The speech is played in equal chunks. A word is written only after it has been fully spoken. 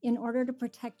in order to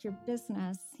protect your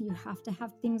business, you have to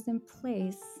have things in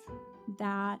place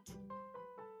that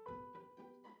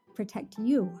protect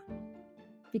you.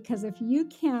 Because if you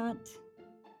can't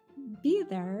be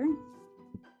there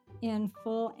in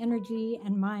full energy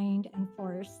and mind and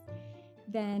force,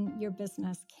 then your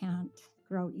business can't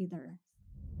grow either.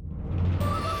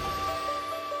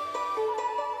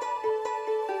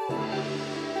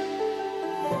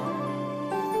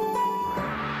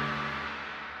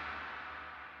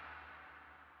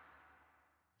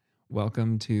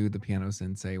 Welcome to the Piano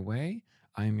Sensei Way.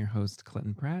 I am your host,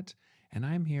 Clinton Pratt, and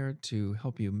I'm here to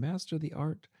help you master the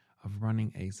art of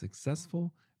running a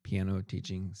successful piano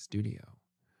teaching studio.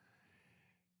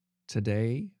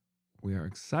 Today, we are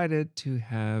excited to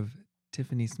have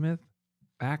Tiffani Smith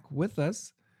back with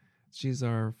us. She's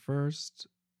our first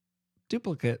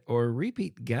duplicate or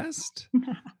repeat guest.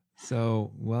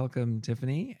 So, welcome,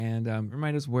 Tiffani, and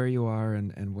remind us where you are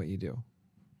and what you do.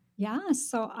 Yeah,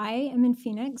 so I am in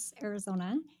Phoenix,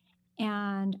 Arizona,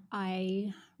 and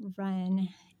I run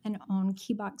and own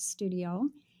Keybox Studio,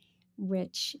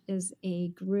 which is a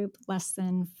group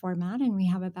lesson format. And we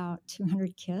have about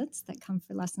 200 kids that come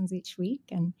for lessons each week.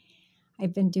 And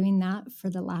I've been doing that for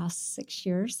the last 6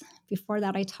 years. Before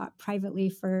that, I taught privately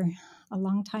for a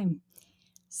long time.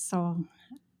 So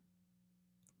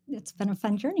it's been a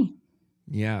fun journey.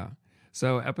 Yeah.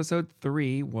 So episode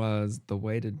 3 was the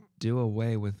way to do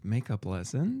away with makeup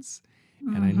lessons.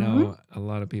 And I know a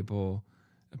lot of people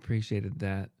appreciated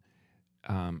that.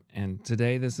 And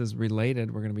today this is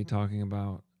related. We're going to be talking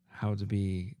about how to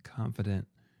be confident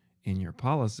in your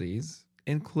policies,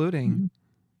 including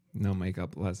no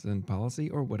makeup lesson policy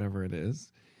or whatever it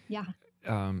is. Yeah.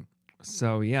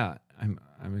 So yeah, I'm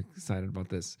excited about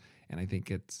this, and I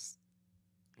think it's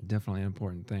definitely an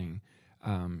important thing.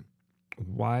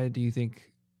 Why do you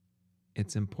think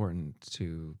it's important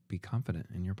to be confident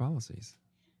in your policies?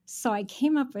 So I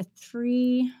came up with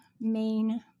 3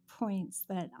 main points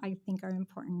that I think are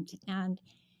important. And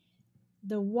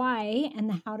the why and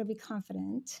the how to be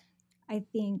confident, I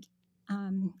think,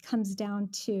 comes down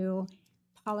to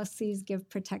policies give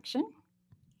protection.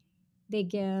 They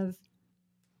give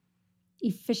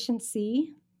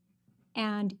efficiency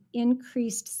and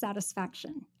increased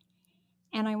satisfaction.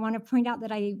 And I want to point out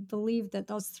that I believe that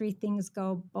those 3 things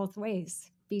go both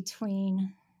ways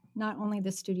between not only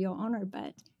the studio owner,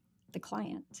 but the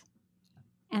client.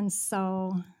 And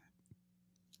so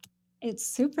it's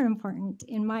super important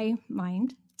in my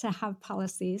mind to have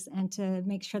policies and to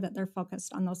make sure that they're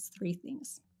focused on those 3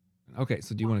 things. Okay,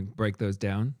 so do you want to break those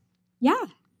down? Yeah,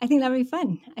 I think that would be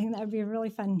fun. I think that would be a really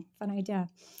fun idea.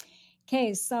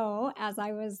 Okay, so as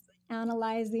I was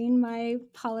analyzing my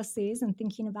policies and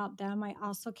thinking about them, I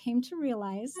also came to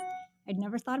realize I'd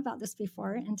never thought about this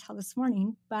before until this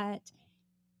morning, but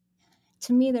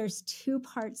to me, there's 2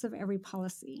 parts of every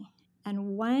policy. And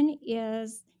one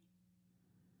is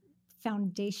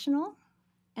foundational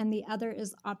and the other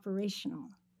is operational.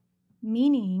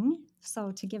 Meaning,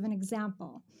 so to give an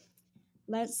example,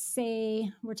 let's say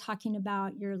we're talking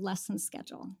about your lesson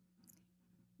schedule.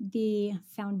 The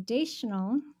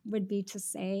foundational would be to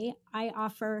say, I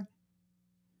offer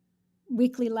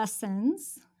weekly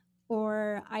lessons,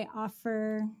 or I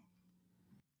offer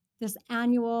this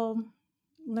annual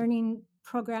learning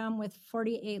program with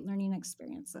 48 learning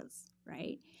experiences,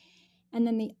 right? And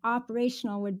then the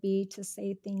operational would be to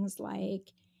say things like,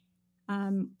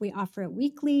 we offer it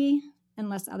weekly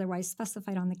unless otherwise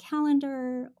specified on the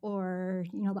calendar, or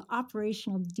the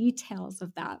operational details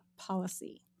of that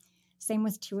policy. Same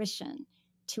with tuition.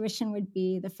 Tuition would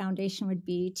be, the foundation would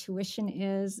be, tuition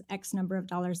is X number of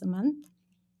dollars a month.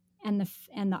 And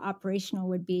the operational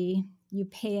would be, you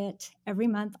pay it every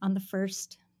month on the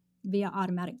first via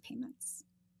automatic payments.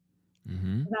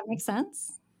 Mm-hmm. Does that make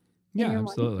sense? Yeah,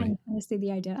 absolutely. Kind of see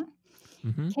the idea?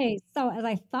 Mm-hmm. Okay, so as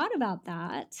I thought about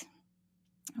that,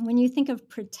 when you think of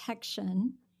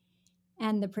protection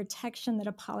and the protection that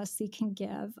a policy can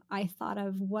give, I thought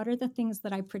of what are the things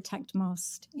that I protect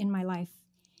most in my life?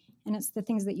 And it's the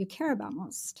things that you care about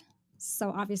most.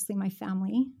 So obviously my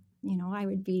family, I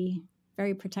would be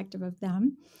very protective of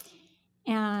them,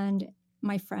 and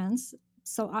my friends.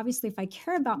 So obviously if I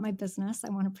care about my business, I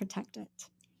want to protect it.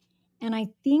 And I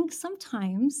think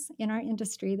sometimes in our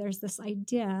industry, there's this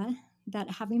idea that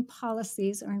having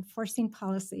policies or enforcing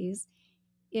policies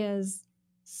is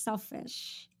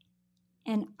selfish.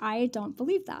 And I don't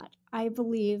believe that. I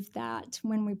believe that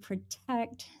when we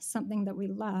protect something that we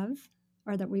love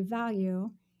or that we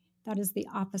value, that is the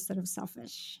opposite of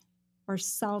selfish or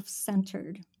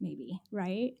self-centered, maybe,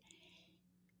 right?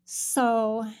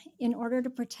 So in order to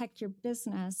protect your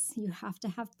business, you have to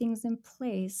have things in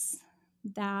place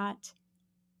that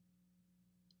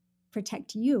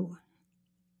protect you.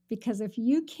 Because if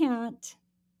you can't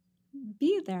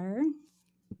be there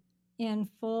in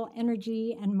full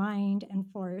energy and mind and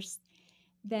force,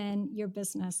 then your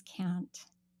business can't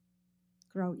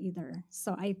grow either.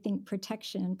 So I think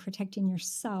protecting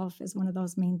yourself is one of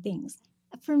those main things.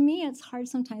 For me, it's hard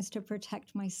sometimes to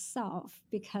protect myself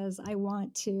because I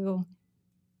want to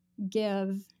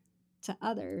give to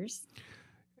others.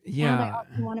 And I Yeah.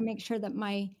 also want to make sure that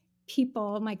my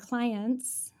people, my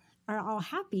clients, are all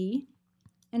happy.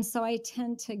 And so I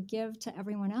tend to give to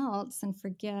everyone else and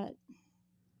forget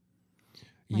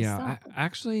Yeah, myself.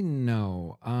 actually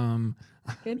no.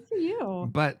 Good for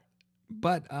you. But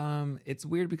it's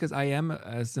weird because I am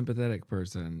a sympathetic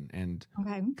person and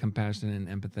Okay. compassionate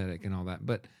and empathetic and all that.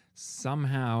 But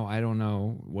somehow I don't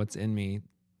know what's in me.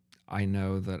 I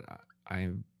know that I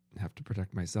have to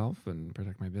protect myself and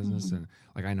protect my business, Mhm. and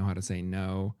like I know how to say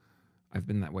no. I've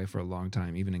been that way for a long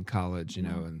time, even in college, you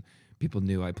Yeah. know, and people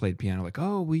knew I played piano. Like,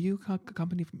 oh, will you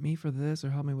accompany me for this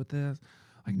or help me with this?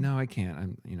 Like, Mm. no, I can't.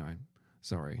 I'm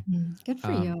sorry. Good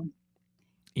for Um, you.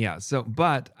 yeah. So,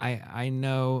 but I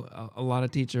know a lot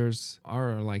of teachers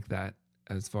are like that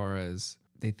as far as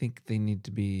they think they need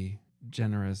to be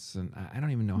generous, and I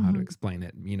don't even know how to Mhm. explain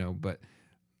it, you know, but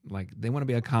like they want to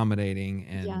be accommodating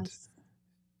Yes.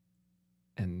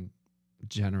 and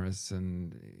generous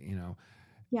and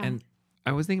Yeah. and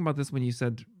I was thinking about this when you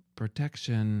said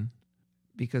protection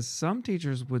because some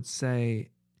teachers would say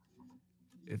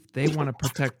if they want to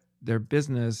protect their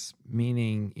business,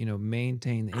 meaning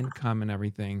maintain income and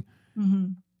everything,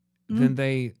 Mhm. then Mm.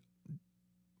 they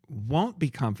won't be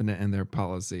confident in their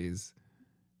policies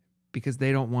because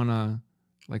they don't want to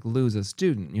like lose a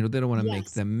student. They don't want to make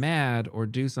Yes. them mad or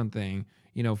do something.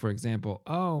 For example,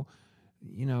 oh,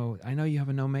 I know you have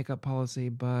a no makeup policy,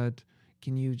 but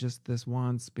can you just this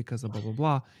once because of blah blah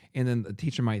blah? And then the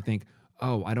teacher might think,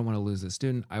 oh, I don't want to lose a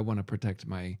student. I want to protect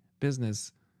my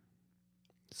business,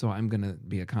 so I'm going to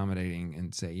be accommodating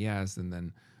and say yes, and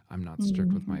then I'm not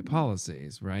strict with my Mhm.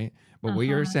 policies, right? But what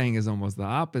you're Uh-huh. saying is almost the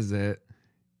opposite.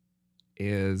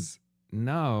 Is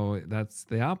no, that's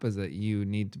the opposite. You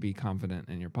need to be confident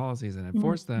in your policies and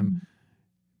enforce them Mhm.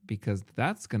 because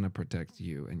that's going to protect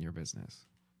you and your business.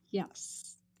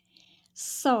 Yes.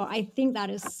 So I think that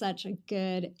is such a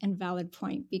good and valid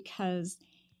point because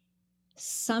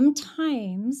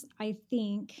sometimes I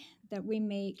think that we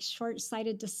make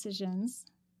short-sighted decisions,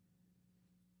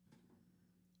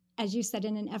 as you said,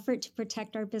 in an effort to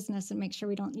protect our business and make sure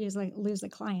we don't lose a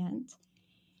client,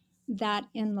 that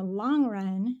in the long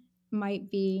run might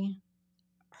be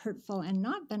hurtful and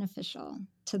not beneficial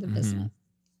to the Mm-hmm. business.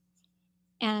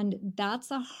 And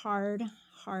that's a hard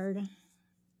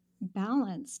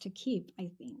balance to keep, I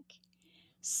think.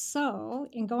 So,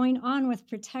 in going on with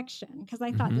protection, because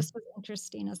I thought Mm-hmm. this was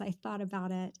interesting as I thought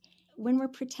about it, when we're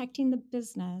protecting the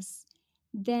business,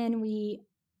 then we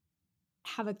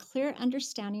have a clear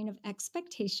understanding of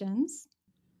expectations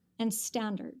and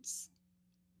standards,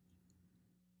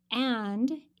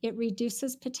 and it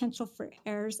reduces potential for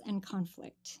errors and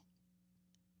conflict,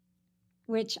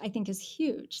 which I think is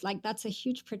huge. Like that's a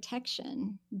huge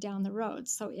protection down the road.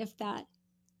 So if that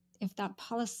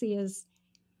policy is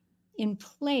in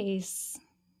place,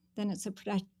 then it's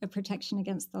a protection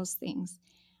against those things.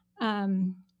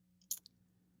 Um,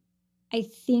 I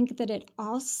think that it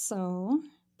also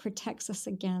protects us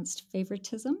against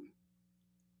favoritism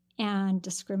and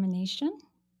discrimination,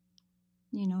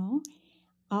 you know,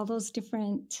 all those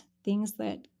different things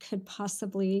that could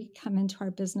possibly come into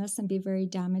our business and be very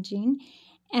damaging.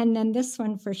 And then this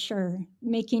one for sure,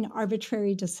 making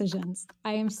arbitrary decisions.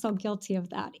 I am so guilty of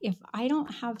that. If I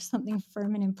don't have something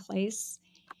firm and in place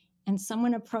and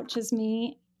someone approaches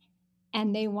me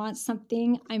and they want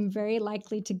something, I'm very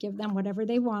likely to give them whatever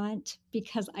they want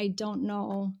because I don't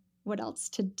know what else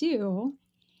to do.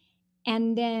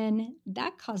 And then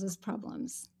that causes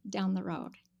problems down the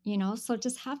road, So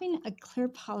just having a clear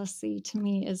policy to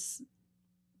me is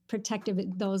protective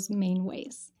in those main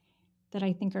ways that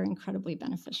I think are incredibly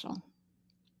beneficial.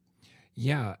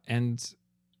 Yeah, and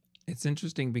it's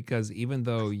interesting because even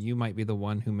though you might be the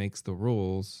one who makes the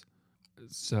rules,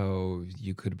 so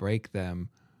you could break them,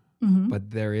 Mm-hmm.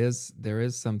 but there is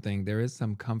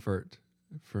some comfort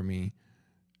for me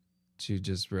to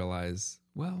just realize,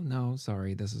 well, no,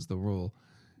 sorry, this is the rule.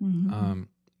 Mm-hmm. Um,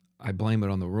 I blame it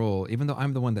on the rule, even though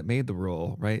I'm the one that made the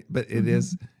rule, right? But it Mm-hmm.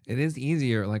 is it is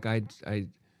easier. Like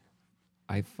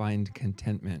I find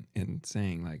contentment in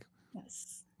saying like,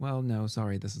 Yes. well, no,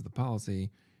 sorry, this is the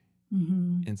policy,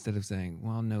 Mm-hmm. instead of saying,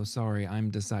 well, no, sorry, I'm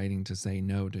deciding to say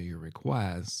no to your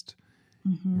request,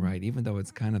 Mm-hmm. right? Even though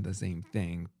it's kind of the same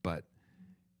thing, but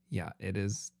yeah, it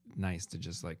is nice to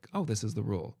just like, oh, this is the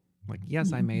rule. Like,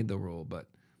 yes, I Mhm. made the rule, but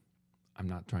I'm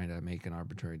not trying to make an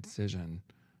arbitrary decision,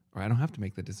 or I don't have to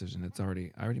make the decision. I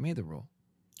already made the rule,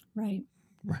 Right.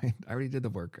 right? I already did the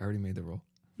work. I already made the rule.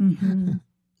 Hmm.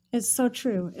 It's so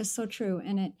true. It's so true.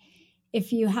 And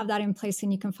if you have that in place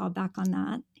and you can fall back on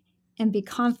that and be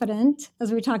confident,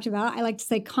 as we talked about, I like to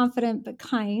say confident but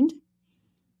kind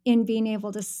in being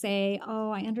able to say,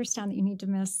 oh, I understand that you need to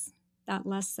miss that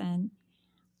lesson.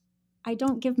 I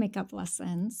don't give makeup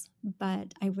lessons,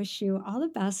 but I wish you all the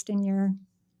best in your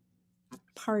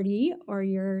party or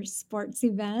your sports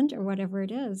event or whatever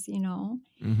it is,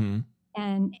 Mm-hmm.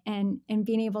 and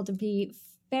being able to be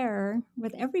fair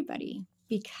with everybody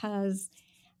because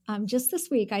just this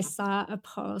week I saw a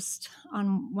post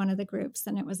on one of the groups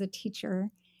and it was a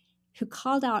teacher who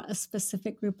called out a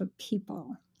specific group of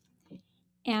people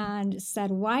and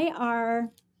said, why are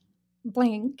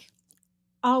blank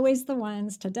always the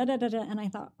ones to da da da da? And I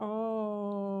thought,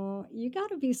 oh, you got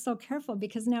to be so careful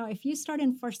because now if you start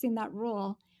enforcing that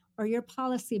rule or your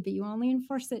policy, but you only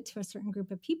enforce it to a certain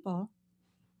group of people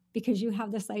because you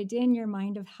have this idea in your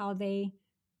mind of how they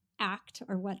act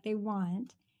or what they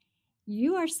want,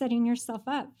 you are setting yourself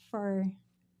up for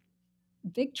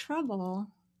big trouble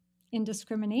in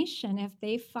discrimination if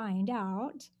they find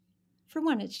out. For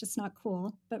one, it's just not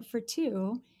cool. But for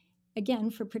two, again,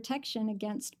 for protection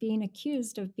against being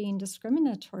accused of being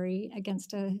discriminatory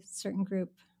against a certain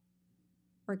group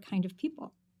or kind of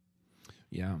people.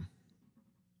 Yeah.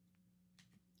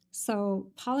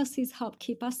 So policies help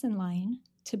keep us in line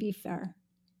to be fair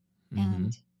Mm-hmm.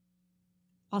 and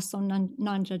also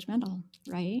non-judgmental,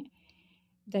 right?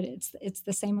 That it's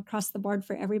the same across the board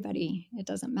for everybody. It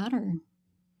doesn't matter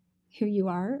who you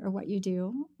are or what you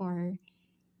do or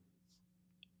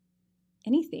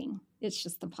anything. It's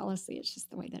just the policy. It's just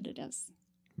the way that it is.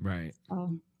 Right.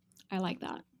 So I like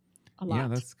that a Yeah,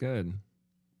 lot. that's good.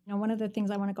 One of the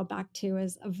things I want to go back to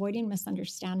is avoiding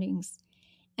misunderstandings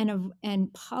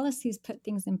and policies put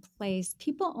things in place.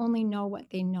 People only know what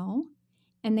they know,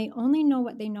 and they only know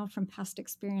what they know from past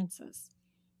experiences.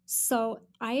 So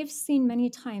I have seen many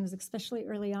times, especially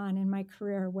early on in my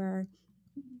career, where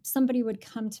somebody would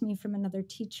come to me from another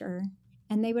teacher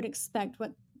and they would expect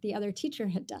what the other teacher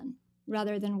had done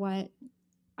rather than what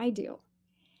I do.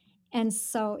 And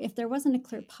so, if there wasn't a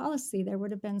clear policy, there would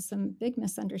have been some big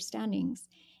misunderstandings.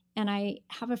 And I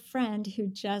have a friend who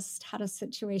just had a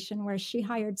situation where she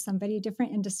hired somebody,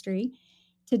 different industry,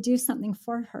 to do something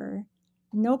for her.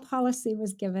 No policy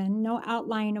was given, no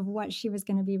outline of what she was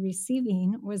going to be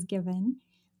receiving was given.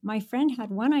 My friend had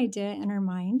one idea in her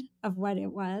mind of what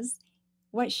it was.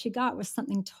 What she got was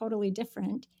something totally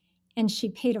different. And she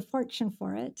paid a fortune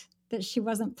for it that she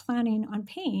wasn't planning on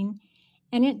paying,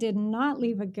 and it did not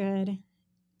leave a good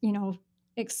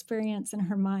experience in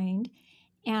her mind.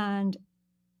 And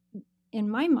in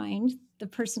my mind, the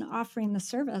person offering the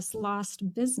service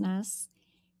lost business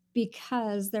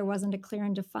because there wasn't a clear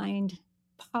and defined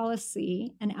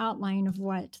policy and outline of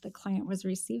what the client was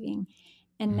receiving.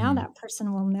 And now Mm-hmm. that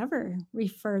person will never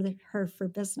refer her for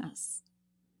business,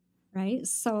 right?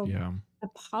 So Yeah. a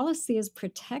policy is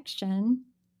protection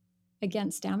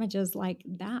against damages like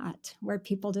that, where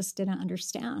people just didn't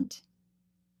understand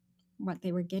what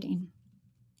they were getting.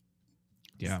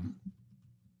 Yeah.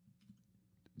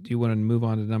 Do you want to move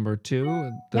on to number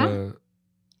two, Yeah,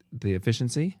 the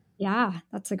efficiency? yeah,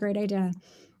 that's a great idea.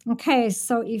 Okay,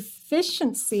 so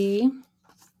efficiency,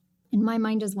 in my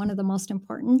mind, is one of the most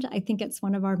important. I think it's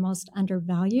one of our most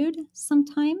undervalued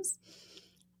sometimes.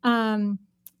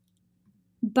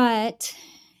 But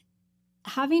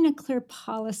having a clear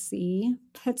policy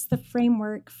puts the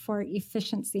framework for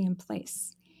efficiency in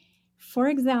place. For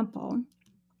example,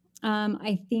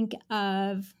 I think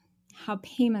of how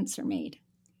payments are made.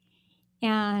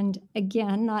 And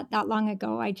again, not that long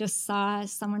ago, I just saw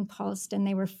someone post and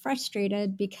they were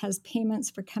frustrated because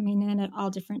payments were coming in at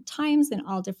all different times in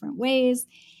all different ways.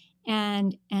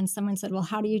 And someone said, well,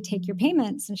 how do you take your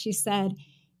payments? And she said,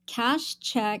 cash,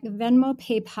 check, Venmo,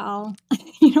 PayPal,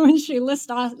 and she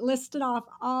listed off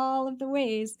all of the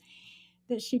ways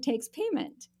that she takes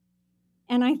payment.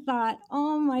 And I thought,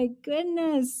 oh my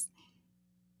goodness,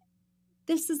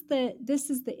 this is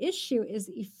the issue is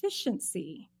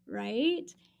efficiency, right?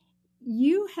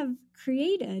 You have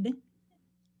created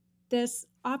this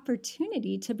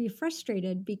opportunity to be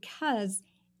frustrated because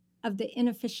of the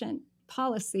inefficient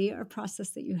policy or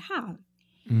process that you have.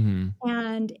 Mm-hmm.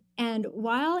 And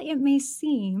while it may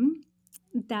seem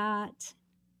that,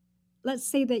 let's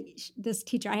say that this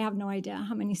teacher, I have no idea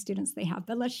how many students they have,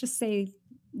 but let's just say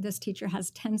this teacher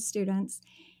has 10 students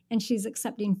and she's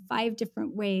accepting 5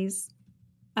 different ways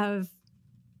of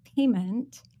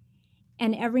payment.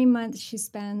 And every month she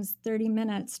spends 30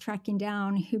 minutes tracking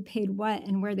down who paid what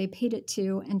and where they paid it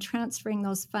to and transferring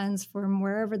those funds from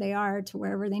wherever they are to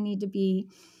wherever they need to be.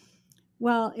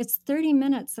 Well, it's 30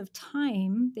 minutes of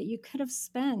time that you could have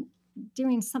spent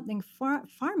doing something far,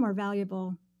 far more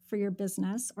valuable for your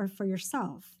business or for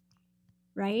yourself,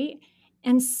 right?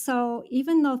 And so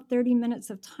even though 30 minutes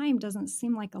of time doesn't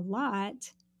seem like a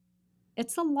lot,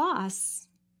 it's a loss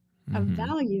of Mm-hmm.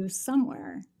 value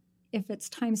somewhere if it's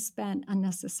time spent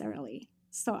unnecessarily.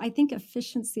 So I think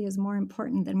efficiency is more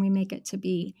important than we make it to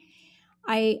be.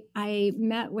 I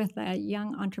met with a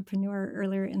young entrepreneur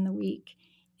earlier in the week,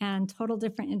 and total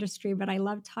different industry, but I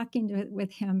love talking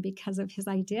with him because of his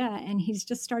idea. And he's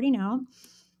just starting out.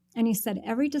 And he said,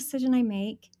 every decision I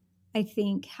make, I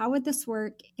think, how would this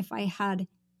work if I had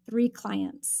 3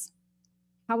 clients?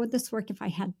 How would this work if I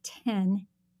had 10?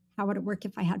 How would it work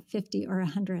if I had 50 or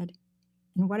 100?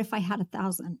 And what if I had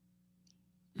 1,000?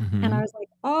 And Mm-hmm. I was like,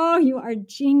 oh, you are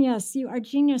genius. You are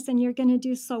genius. And you're going to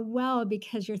do so well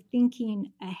because you're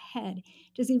thinking ahead.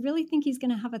 Does he really think he's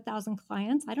going to have 1,000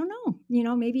 clients? I don't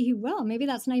know. Maybe he will. Maybe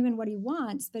that's not even what he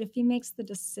wants. But if he makes the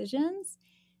decisions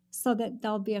so that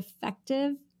they'll be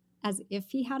effective as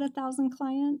if he had 1,000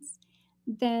 clients,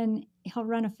 then he'll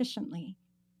run efficiently.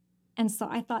 And so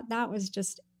I thought that was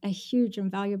just a huge and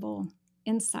valuable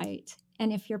insight.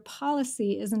 And if your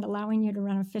policy isn't allowing you to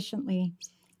run efficiently,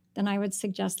 then I would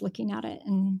suggest looking at it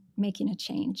and making a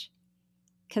change,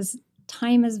 because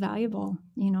time is valuable.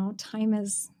 Time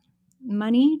is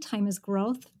money, time is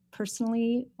growth,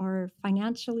 personally or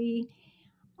financially,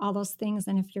 all those things.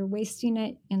 And if you're wasting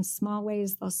it in small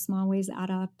ways, those small ways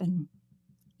add up and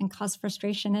cause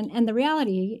frustration. And the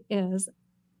reality is,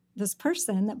 this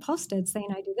person that posted saying,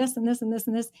 I do this and this and this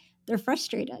and this, they're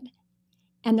frustrated.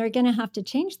 And they're going to have to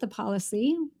change the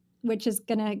policy, which is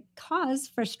going to cause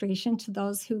frustration to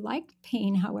those who like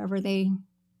paying however they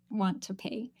want to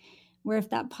pay. Where if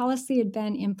that policy had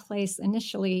been in place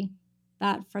initially,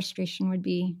 that frustration would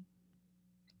be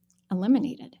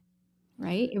eliminated,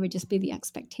 right? It would just be the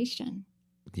expectation.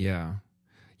 Yeah.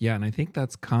 Yeah. And I think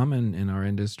that's common in our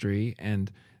industry.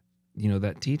 And,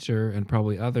 that teacher and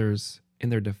probably others in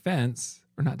their defense,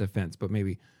 or not defense, but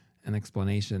maybe an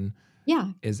explanation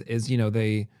Yeah. is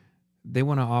they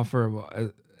want to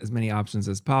offer as many options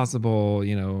as possible, so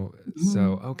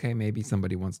Mm-hmm. okay, maybe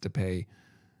somebody wants to pay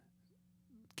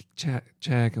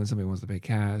check and somebody wants to pay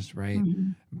cash, right?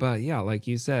 Mm-hmm. But yeah, like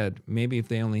you said, maybe if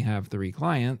they only have 3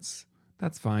 clients,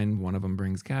 that's fine. One of them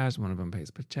brings cash, one of them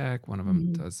pays per check, one of them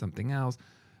Mm-hmm. does something else.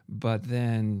 But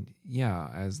then, yeah,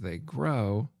 as they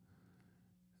grow,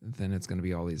 then it's going to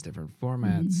be all these different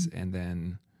formats, Mm-hmm. and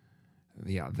then,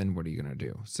 yeah, then what are you going to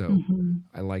do? So Mm-hmm.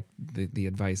 I like the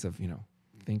advice of,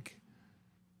 think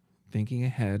thinking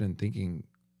ahead and thinking,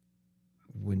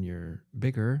 when you're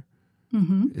bigger,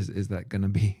 Mm-hmm. is that going to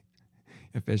be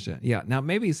efficient? Yeah. Now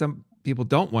maybe some people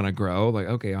don't want to grow. Like,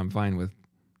 okay, I'm fine with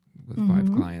five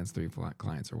Mm-hmm. clients, three flat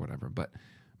clients, or whatever. But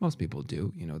most people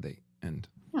do. They and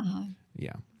Yeah.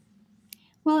 yeah.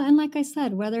 Well, and like I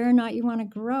said, whether or not you want to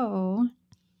grow,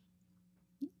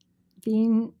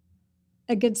 being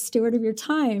a good steward of your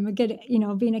time,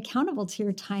 being accountable to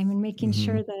your time and making Mm-hmm.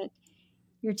 sure that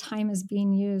your time is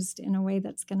being used in a way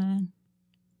that's going to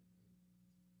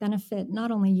benefit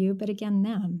not only you, but again,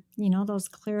 them, those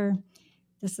clear,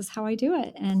 this is how I do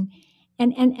it. And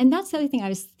that's the other thing I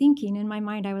was thinking in my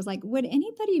mind. I was like, would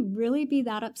anybody really be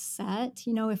that upset?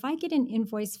 If I get an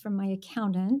invoice from my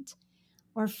accountant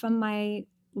or from my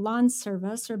lawn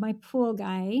service or my pool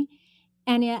guy,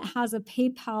 and it has a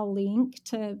PayPal link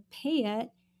to pay it,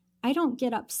 I don't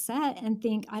get upset and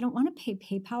think, I don't want to pay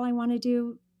PayPal. I want to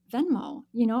do Venmo.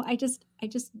 I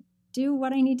just do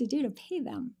what I need to do to pay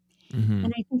them. Mm-hmm.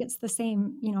 And I think it's the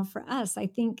same, for us. I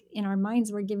think in our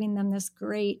minds, we're giving them this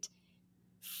great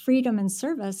freedom and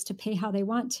service to pay how they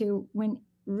want to, when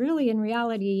really in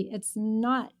reality, it's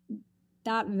not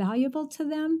that valuable to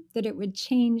them that it would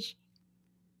change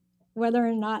whether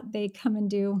or not they come and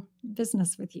do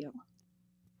business with you.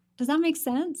 Does that make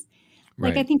sense?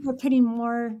 Like, I Right. think we're putting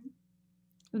more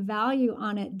value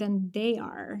on it than they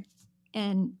are.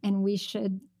 And we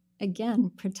should, again,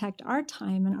 protect our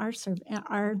time and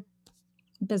our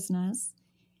business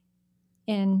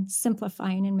in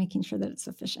simplifying and making sure that it's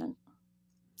efficient.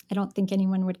 I don't think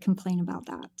anyone would complain about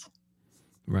that.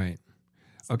 Right.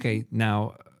 So, Okay.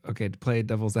 Now, okay, to play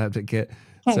devil's advocate.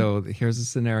 okay. So here's a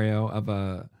scenario of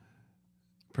a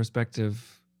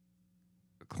prospective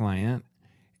client,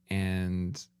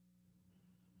 and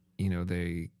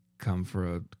they come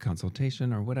for a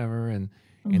consultation or whatever, and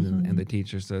then Mm-hmm. the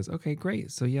teacher says, okay,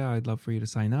 great, so yeah, I'd love for you to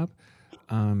sign up.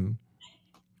 um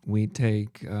we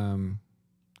take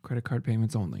credit card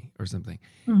payments only or something.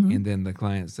 And Mm-hmm. then the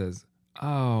client says,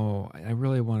 oh, I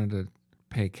really wanted to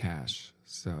pay cash.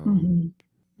 So Mm-hmm.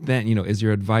 then, is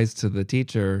your advice to the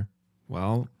teacher,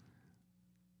 well,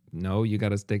 no, you got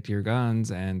to stick to your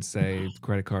guns and say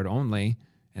credit card only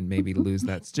and maybe lose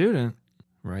that student,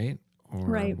 right? Or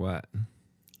Right. what?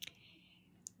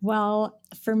 Well,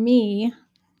 for me,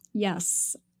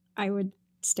 yes, I would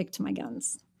stick to my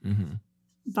guns. Mm-hmm.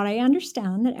 But I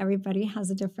understand that everybody has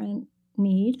a different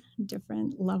need,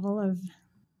 different level of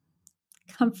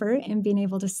comfort in being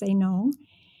able to say no.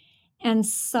 And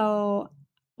so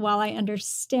while I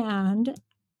understand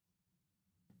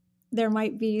there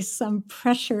might be some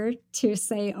pressure to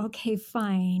say, okay,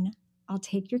 fine, I'll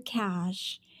take your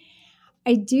cash.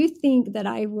 I do think that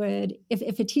I would,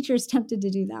 if a teacher is tempted to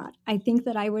do that, I think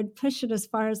that I would push it as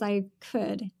far as I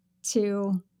could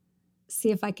to see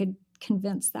if I could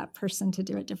convince that person to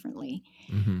do it differently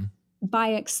Mm-hmm. by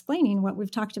explaining what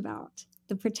we've talked about,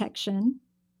 the protection,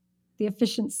 the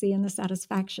efficiency, and the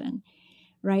satisfaction,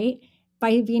 right?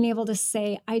 By being able to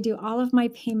say, I do all of my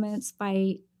payments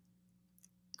by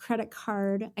credit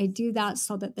card. I do that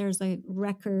so that there's a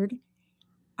record.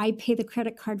 I pay the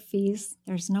credit card fees.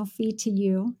 There's no fee to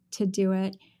you to do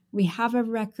it. We have a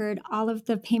record. All of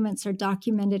the payments are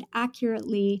documented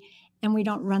accurately, and we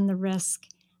don't run the risk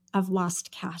of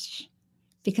lost cash.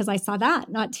 Because I saw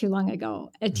that not too long ago.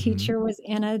 A Mm-hmm. teacher was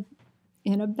in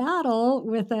a battle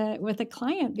with a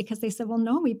client because they said, "Well,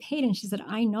 no, we paid." And she said,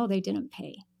 "I know they didn't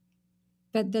pay."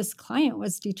 But this client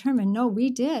was determined, no, we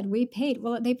did. We paid.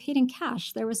 Well, they paid in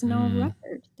cash. There was no Mm.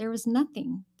 record. There was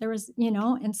nothing. There was,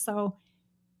 and so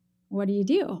what do you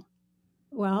do?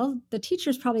 Well, the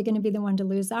teacher's probably going to be the one to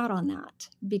lose out on that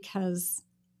because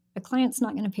a client's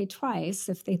not going to pay twice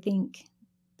if they think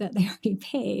that they already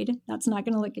paid. That's not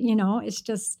going to look, it's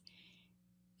just,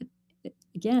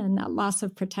 again, that loss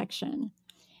of protection.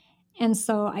 And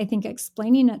so I think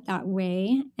explaining it that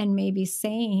way and maybe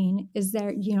saying, is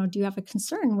there, do you have a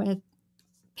concern with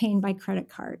paying by credit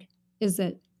card? Is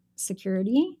it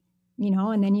security?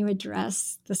 And then you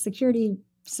address the security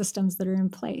systems that are in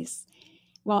place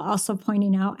while also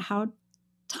pointing out how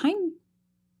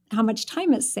much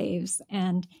time it saves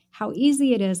and how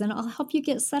easy it is. And I'll help you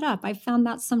get set up. I found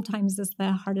that sometimes is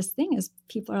the hardest thing is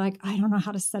people are like, I don't know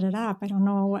how to set it up. I don't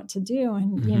know what to do.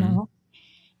 And, Mm-hmm.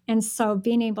 and so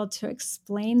being able to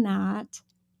explain that,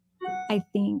 I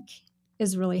think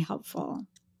is really helpful.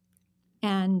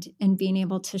 And being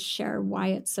able to share why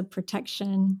it's a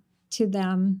protection to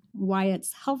them, why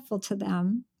it's helpful to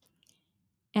them,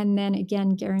 and then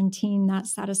again guaranteeing that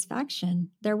satisfaction.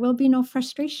 There will be no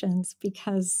frustrations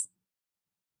because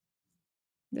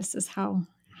this is how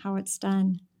it's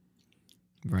done.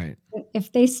 Right.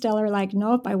 If they still are like,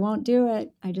 nope, I won't do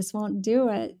it, I just won't do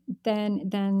it,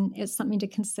 then it's something to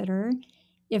consider.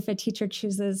 If a teacher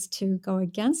chooses to go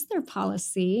against their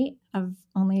policy of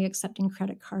only accepting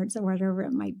credit cards or whatever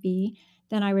it might be,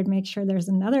 then I would make sure there's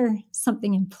another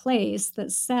something in place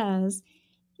that says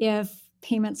if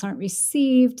payments aren't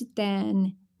received,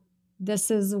 then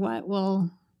this is what will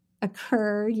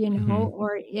occur, Mm-hmm.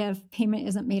 or if payment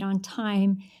isn't made on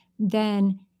time,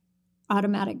 then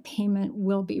automatic payment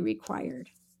will be required,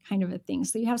 kind of a thing.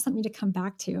 So you have something to come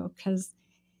back to because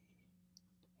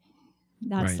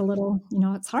that's Right. a little,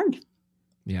 it's hard.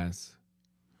 Yes.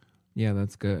 Yeah,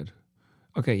 that's good.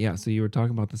 Okay, yeah. So you were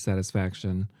talking about the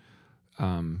satisfaction,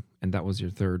 and that was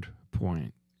your third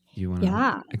point. You want to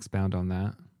Yeah. expound on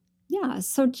that? Yeah.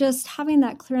 So just having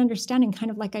that clear understanding,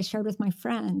 kind of like I shared with my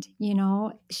friend,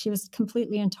 she was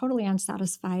completely and totally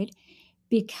unsatisfied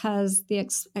because the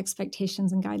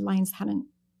expectations and guidelines hadn't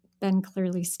been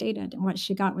clearly stated. And what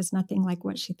she got was nothing like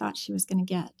what she thought she was going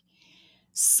to get.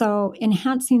 So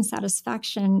enhancing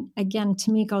satisfaction, again,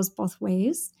 to me, goes both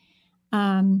ways.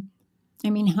 Um,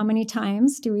 how many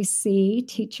times do we see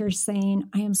teachers saying,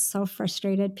 I am so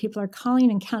frustrated. People are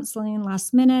calling and canceling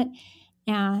last minute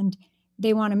and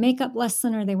they want a makeup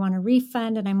lesson or they want a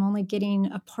refund, and I'm only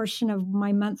getting a portion of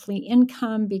my monthly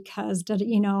income because,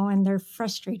 and they're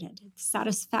frustrated.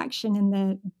 Satisfaction in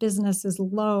the business is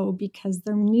low because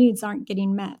their needs aren't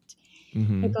getting met.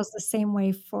 Mm-hmm. It goes the same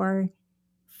way for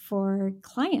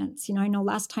clients. I know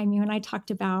last time you and I talked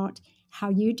about how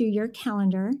you do your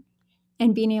calendar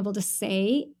and being able to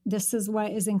say, this is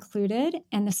what is included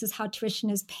and this is how tuition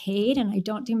is paid. And I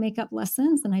don't do makeup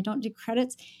lessons and I don't do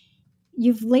credits.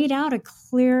 You've laid out a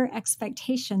clear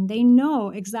expectation. They know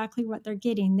exactly what they're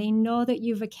getting. They know that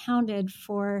you've accounted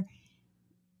for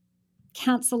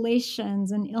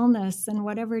cancellations and illness and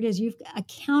whatever it is. You've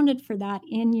accounted for that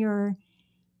in your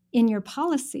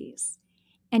policies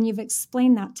and you've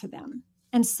explained that to them.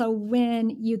 And so when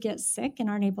you get sick and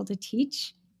aren't able to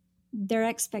teach, their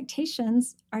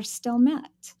expectations are still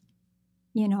met,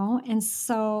 And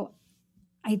so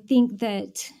I think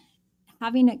that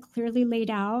having it clearly laid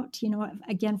out,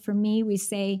 again, for me, we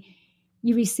say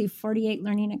you receive 48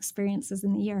 learning experiences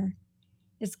in the year.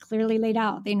 It's clearly laid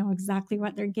out. They know exactly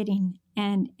what they're getting.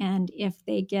 And if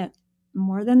they get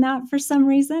more than that for some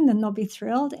reason, then they'll be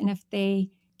thrilled. And if they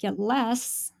get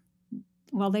less,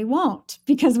 well, they won't,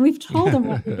 because we've told them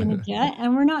what they're going to get,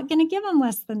 and we're not going to give them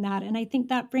less than that. And I think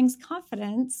that brings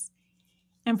confidence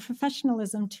and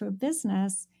professionalism to a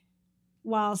business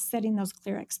while setting those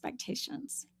clear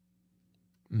expectations.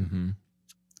 Mm-hmm.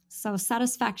 So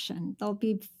satisfaction, they'll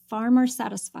be far more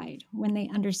satisfied when they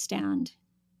understand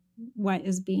what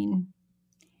is being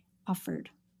offered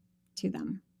to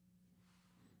them.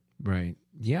 Right.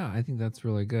 Yeah, I think that's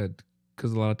really good,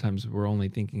 because a lot of times we're only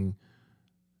thinking,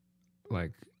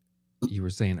 like you were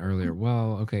saying earlier,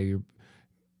 well, okay, you're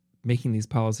making these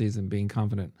policies and being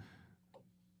confident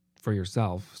for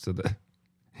yourself, so that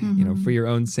for your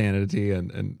own sanity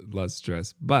and less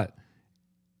stress, but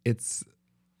it's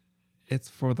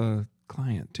for the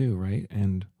client too, right?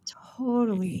 And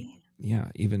Totally. yeah,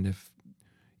 even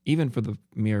for the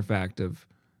mere fact of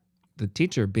the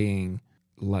teacher being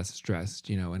less stressed,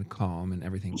 and calm and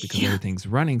everything, because everything's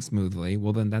running smoothly,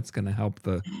 well, then that's going to help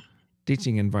the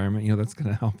teaching environment. That's going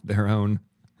to help their own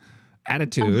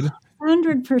attitude.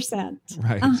 100%.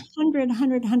 Right.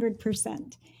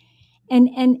 100%.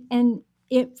 And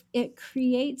it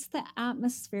creates the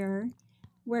atmosphere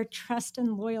where trust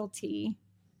and loyalty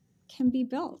can be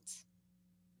built.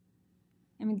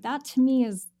 I mean, that to me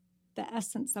is the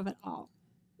essence of it all,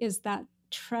 is that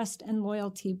trust and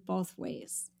loyalty both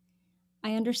ways.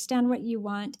 I understand what you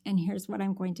want, and here's what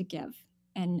I'm going to give.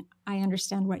 And I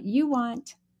understand what you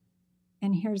want,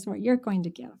 and here's what you're going to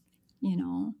give.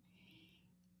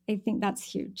 I think that's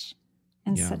huge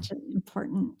and such an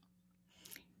important,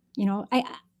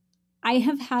 I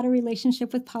have had a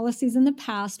relationship with policies in the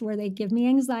past where they give me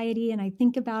anxiety, and I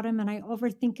think about them and I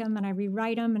overthink them and I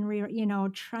rewrite them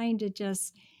and trying to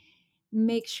just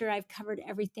make sure I've covered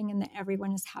everything and that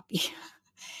everyone is happy.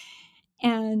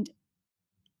 And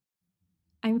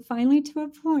I'm finally to a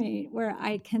point where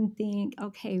I can think,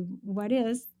 okay,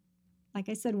 like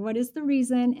I said, what is the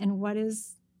reason and what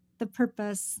is the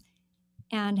purpose,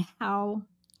 and how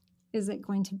is it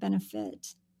going to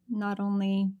benefit not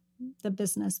only the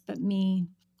business, but me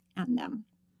and them?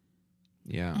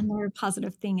 Yeah. And they're a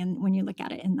positive thing, and when you look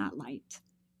at it in that light.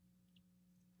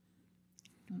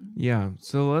 Yeah.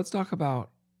 So let's talk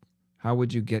about, how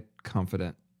would you get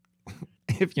confident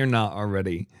if you're not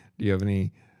already? Do you have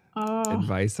any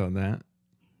advice on that?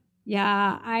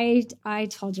 Yeah, I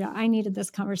told you I needed this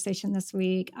conversation this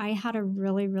week. I had a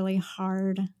really, really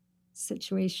hard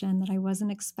situation that I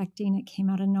wasn't expecting. It came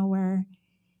out of nowhere,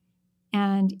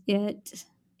 and it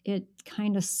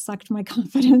kind of sucked my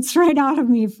confidence right out of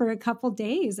me for a couple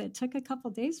days. It took a couple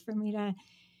days for me to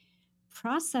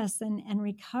process and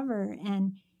recover,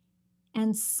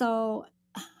 and so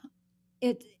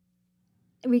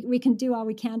we can do all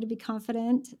we can to be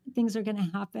confident. Things are going to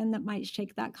happen that might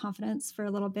shake that confidence for a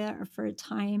little bit or for a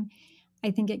time. I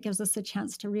think it gives us a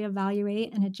chance to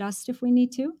reevaluate and adjust if we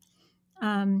need to.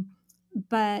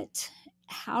 But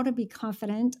how to be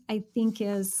confident, I think,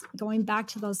 is going back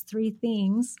to those three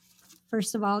things.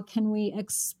 First of all, can we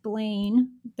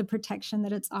explain the protection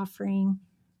that it's offering,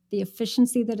 the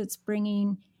efficiency that it's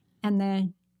bringing, and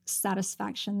the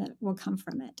satisfaction that will come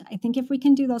from it? I think if we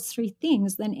can do those three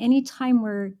things, then anytime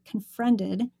we're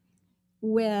confronted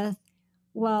with,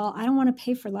 well, I don't want to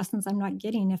pay for lessons I'm not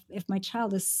getting. If my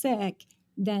child is sick,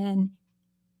 then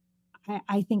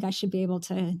I think I should be able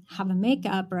to have a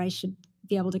makeup, or I should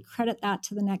be able to credit that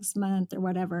to the next month or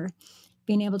whatever.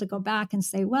 Being able to go back and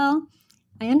say, well,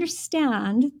 I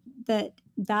understand that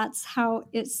that's how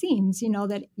it seems,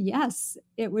 that yes,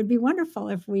 it would be wonderful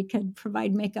if we could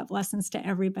provide makeup lessons to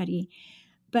everybody.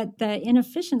 But the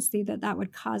inefficiency that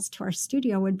would cause to our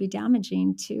studio would be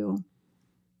damaging to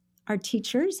our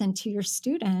teachers and to your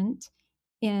student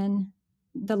in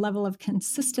the level of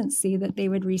consistency that they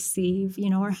would receive,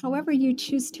 or however you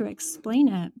choose to explain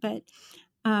it. But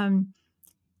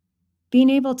being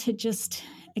able to just,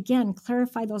 again,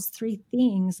 clarify those three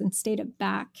things and state it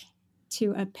back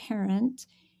to a parent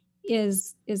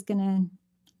is going to,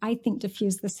 I think,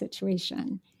 diffuse the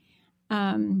situation.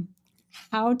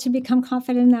 How to become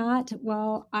confident in that?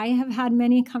 Well, I have had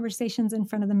many conversations in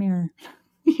front of the mirror,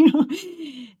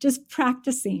 just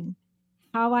practicing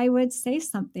how I would say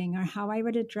something or how I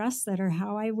would address it or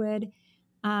how I would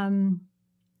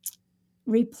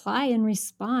reply and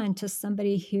respond to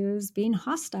somebody who's being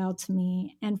hostile to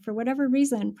me. And for whatever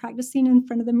reason, practicing in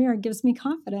front of the mirror gives me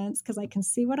confidence because I can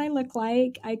see what I look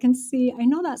like. I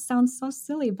know that sounds so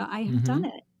silly, but I have Mm-hmm. done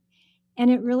it.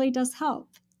 And it really does help,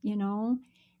 you know.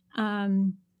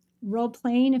 Um, Role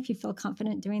playing, if you feel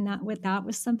confident doing that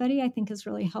with somebody, I think is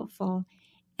really helpful.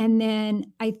 And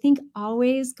then I think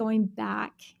always going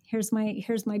back, here's my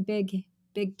big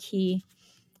key.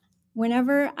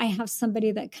 Whenever I have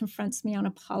somebody that confronts me on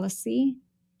a policy,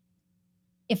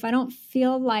 if I don't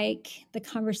feel like the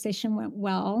conversation went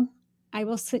well, I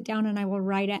will sit down and I will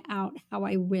write it out how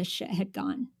I wish it had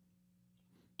gone.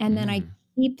 And then I Mm.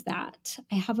 keep that.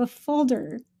 I have a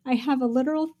folder. I have a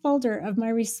literal folder of my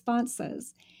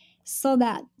responses so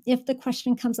that if the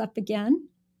question comes up again,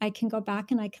 I can go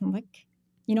back and I can look,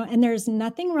 and there's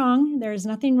nothing wrong. There's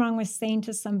nothing wrong with saying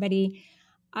to somebody,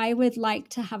 I would like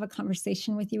to have a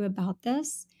conversation with you about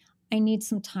this. I need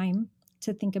some time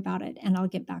to think about it and I'll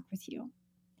get back with you.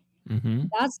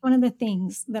 Mm-hmm. That's one of the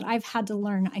things that I've had to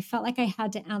learn. I felt like I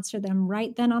had to answer them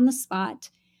right then on the spot.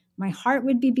 My heart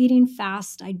would be beating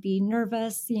fast. I'd be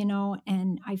nervous,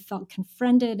 and I felt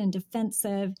confronted and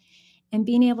defensive. And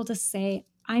being able to say,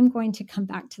 I'm going to come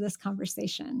back to this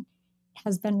conversation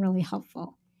has been really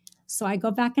helpful. So I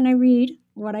go back and I read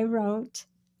what I wrote.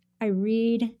 I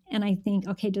read and I think,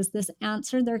 okay, does this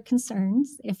answer their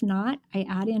concerns? If not, I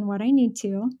add in what I need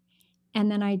to.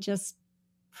 And then I just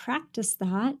practice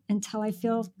that until I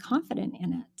feel confident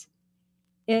in it.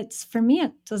 For me,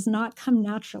 it does not come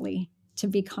naturally to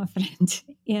be confident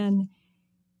in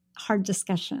hard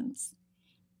discussions.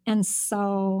 And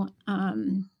so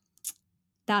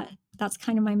that's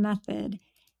kind of my method,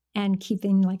 and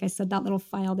keeping, like I said, that little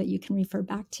file that you can refer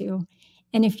back to.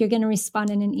 And if you're going to respond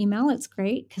in an email, it's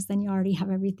great because then you already have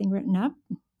everything written up.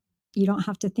 You don't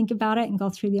have to think about it and go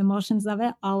through the emotions of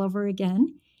it all over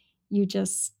again. You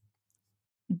just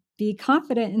be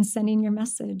confident in sending your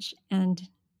message and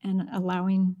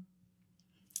allowing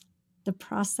the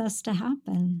process to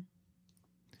happen.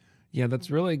 Yeah,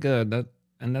 that's really good.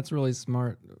 That's really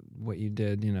smart. What you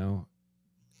did,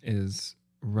 is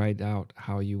write out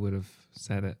how you would have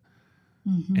said it,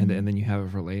 and Mm-hmm. then you have it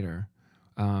for later.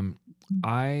 Um,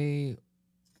 I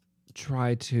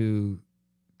try to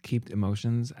keep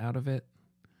emotions out of it.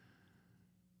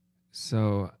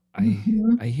 So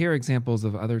Mm-hmm. I hear examples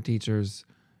of other teachers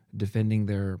defending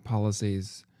their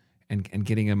policies and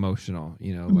getting emotional.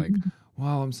 Like, Mm-hmm.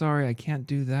 well, I'm sorry, I can't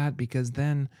do that because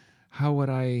then how would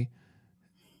I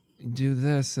do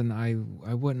this, and I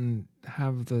wouldn't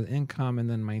have the income, and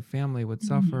then my family would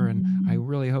suffer, and I Mm-hmm.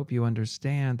 really hope you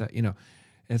understand that.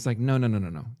 It's like, no, no, no, no,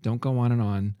 no, don't go on and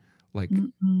on. Like,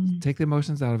 Mm-hmm. take the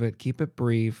emotions out of it, keep it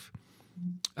brief.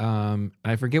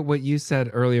 I forget what you said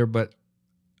earlier, but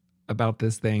about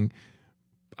this thing,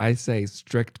 I say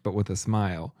strict but with a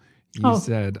smile. You Oh,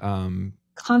 said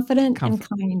confident and conf-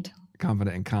 kind.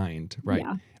 confident and kind, right?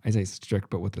 Yeah. I say strict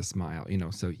but with a smile,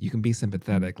 so you can be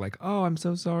Mm-hmm. sympathetic, like, oh, I'm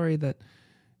so sorry that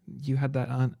you had that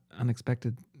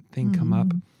unexpected thing come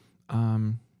up. Mm-hmm.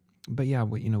 Um, but yeah,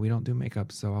 we don't do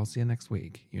makeup, so I'll see you next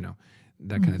week.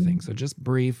 That kind of Mm-hmm. thing. So just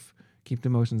brief, keep the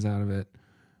emotions out of it,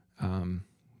 um,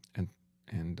 and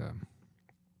and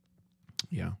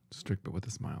yeah, strict but with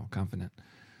a smile, confident.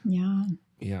 Yeah.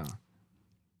 Yeah,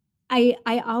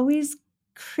 I always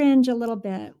cringe a little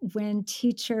bit when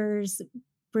teachers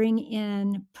bring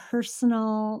in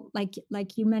personal,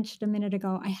 like you mentioned a minute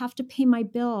ago, I have to pay my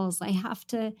bills. I have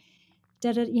to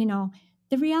da, da,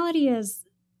 the reality is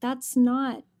that's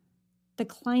not the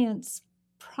client's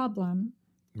problem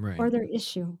right. or their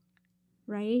issue,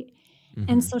 right?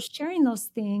 And Mm-hmm. so sharing those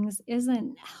things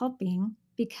isn't helping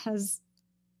because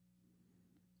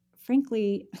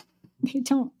frankly, they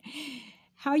don't,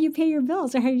 how you pay your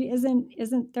bills or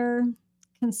isn't their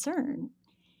concern.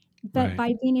 But Right.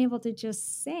 by being able to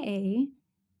just say,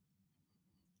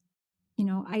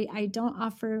 I don't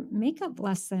offer makeup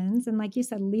lessons. And like you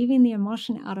said, leaving the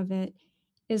emotion out of it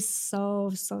is so,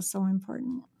 so, so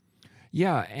important.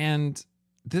 Yeah, and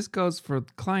this goes for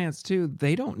clients too.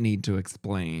 They don't need to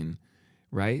explain,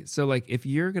 right? So like if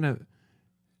you're going to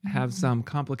have Mhm. some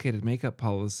complicated makeup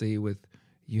policy with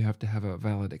you have to have a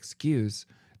valid excuse,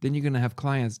 then you're going to have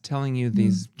clients telling you Mhm.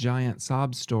 these giant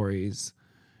sob stories.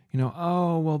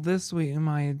 Oh, well, this week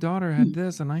my daughter had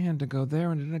this and I had to go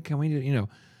there and can we do,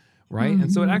 right?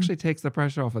 And so it Mhm. actually takes the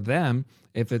pressure off of them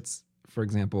if it's, for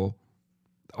example,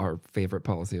 our favorite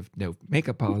policy of no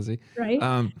makeup policy. Right?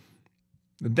 Um,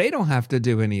 they don't have to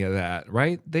do any of that,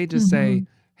 right? They just say, Mhm.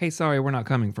 hey, sorry, we're not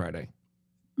coming Friday,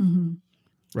 Mhm.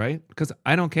 right? Because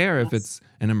I don't care if Yes. it's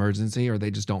an emergency or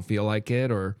they just don't feel like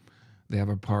it or they have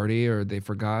a party or they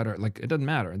forgot or like it doesn't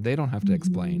matter. They don't have to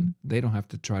explain. Mhm. They don't have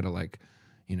to try to like,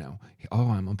 you know, oh,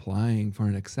 I'm applying for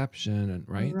an exception and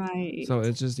right. So Right.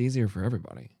 it's just easier for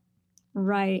everybody.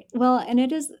 Right. Well, and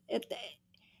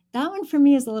that one for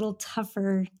me is a little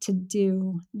tougher to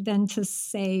do than to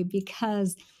say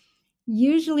because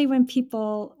usually when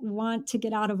people want to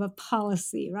get out of a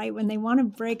policy, right? When they want to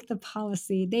break the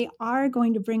policy, they are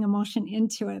going to bring emotion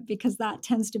into it because that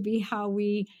tends to be how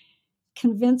we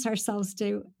convince ourselves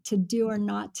to do or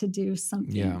not to do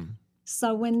something. Yeah.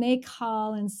 So when they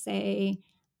call and say,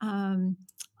 um,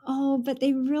 "Oh, but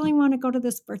they really want to go to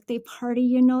this birthday party.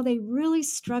 You know, they really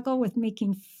struggle with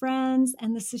making friends,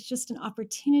 and this is just an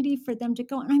opportunity for them to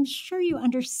go." And I'm sure you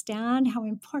understand how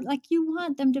important, like you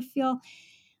want them to feel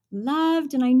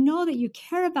loved, and I know that you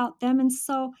care about them, and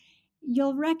so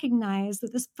you'll recognize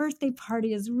that this birthday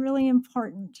party is really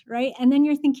important, right? And then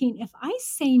you're thinking, if I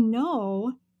say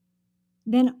no,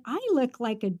 then I look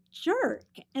like a jerk.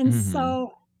 And Hmm.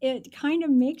 so it kind of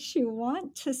makes you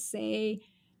want to say,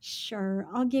 sure,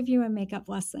 I'll give you a makeup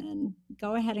lesson.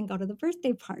 Go ahead and go to the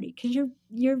birthday party because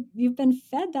you've been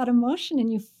fed that emotion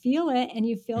and you feel it and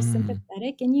you feel Hmm.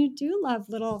 sympathetic and you do love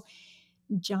little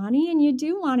Johnny and you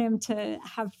do want him to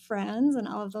have friends and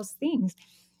all of those things.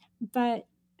 But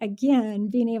again,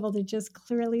 being able to just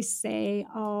clearly say,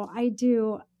 "Oh, I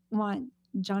do want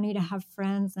Johnny to have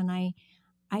friends and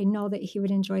I know that he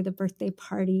would enjoy the birthday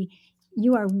party.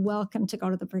 You are welcome to go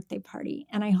to the birthday party,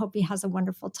 and I hope he has a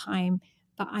wonderful time,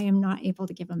 but I am not able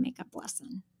to give a makeup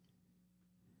lesson."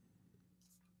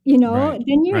 You know, Right.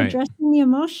 then you're Right. addressing the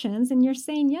emotions and you're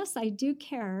saying, "Yes, I do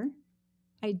care.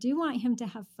 I do want him to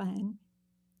have fun,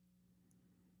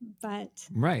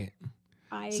 but Right.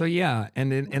 So I." yeah,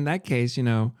 and in that case, you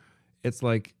know, it's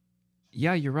like,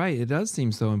 yeah, you're right. It does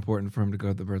seem so important for him to go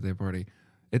to the birthday party.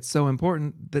 It's so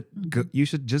important that Mhm, you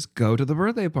should just go to the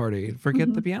birthday party and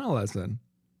forget the mhm, piano lesson.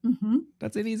 mhm.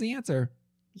 That's an easy answer.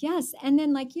 Yes, and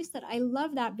then like you said, I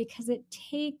love that because it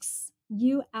takes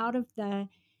you out of the,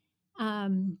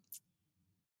 um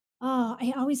oh,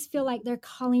 I always feel like they're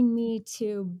calling me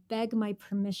to beg my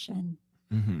permission.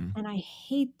 Hmm. And I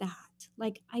hate that.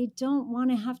 Like, I don't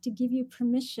wanna have to give you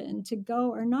permission to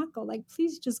go or not go. Like,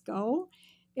 please just go.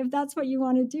 If that's what you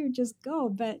wanna do, just go.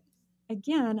 But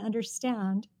again,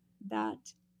 understand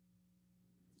that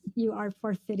you are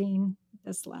forfeiting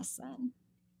this lesson.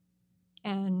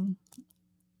 And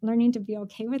learning to be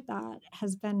okay with that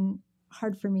has been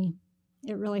hard for me.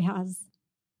 It really has.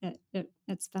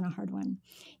 It's been a hard one.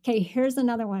 Okay, here's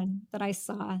another one that I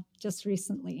saw just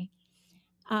recently.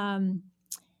 Um,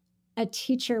 a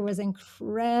teacher was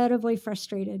incredibly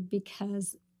frustrated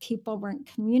because people weren't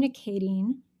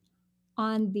communicating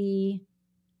on the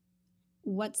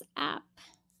WhatsApp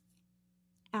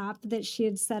app that she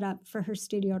had set up for her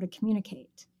studio to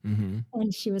communicate. Hmm.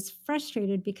 And she was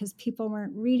frustrated because people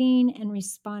weren't reading and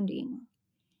responding.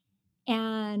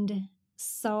 And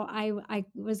so I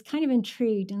was kind of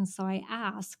intrigued. And so I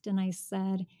asked and I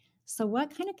said, "So,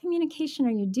 what kind of communication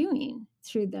are you doing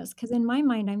through this?" Because in my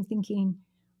mind, I'm thinking,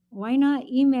 why not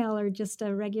email or just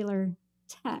a regular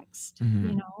text,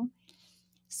 you Hmm. know?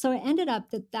 So it ended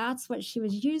up that that's what she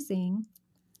was using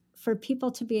for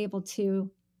people to be able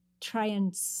to try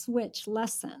and switch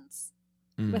lessons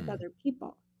with Mm. other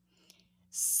people.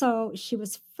 So she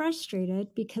was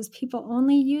frustrated because people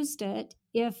only used it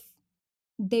if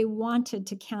they wanted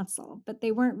to cancel, but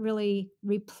they weren't really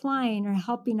replying or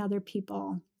helping other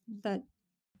people that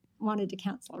wanted to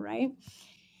cancel, right?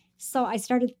 So I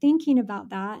started thinking about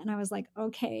that and I was like,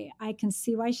 okay, I can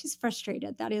see why she's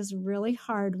frustrated. That is really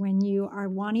hard when you are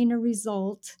wanting a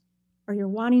result or you're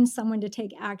wanting someone to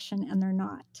take action and they're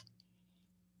not.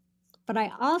 But I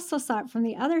also saw it from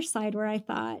the other side where I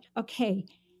thought, okay,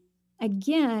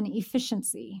 again,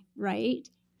 efficiency, right?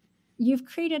 You've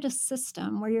created a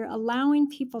system where you're allowing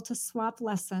people to swap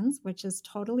lessons, which is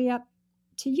totally up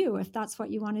to you if that's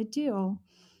what you want to do.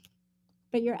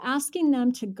 But you're asking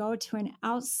them to go to an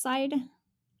outside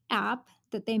app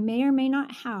that they may or may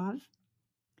not have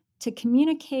to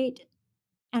communicate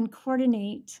and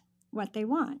coordinate what they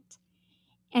want.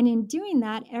 And in doing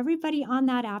that, everybody on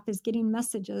that app is getting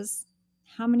messages.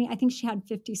 How many? I think she had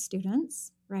 50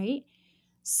 students, right?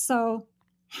 So,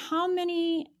 how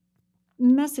many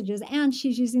messages? And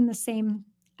she's using the same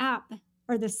app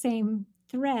or the same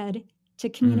thread to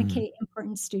Hmm. communicate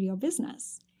important studio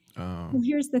business. Oh. Well,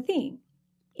 here's the thing,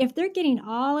 if they're getting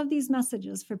all of these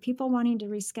messages for people wanting to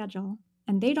reschedule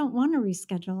and they don't want to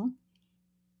reschedule,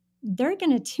 they're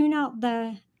going to tune out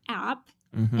the app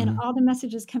and Hmm. all the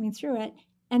messages coming through it.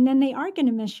 And then they are going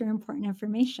to miss your important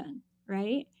information,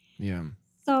 right? Yeah.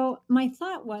 So my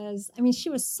thought was, I mean, she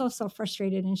was so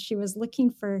frustrated and she was looking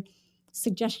for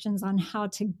suggestions on how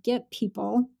to get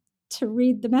people to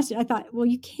read the message. I thought, well,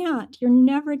 you can't. You're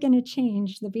never going to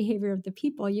change the behavior of the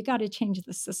people. You got to change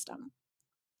the system.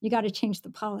 You got to change the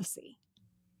policy.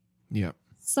 Yep.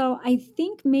 So I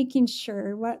think making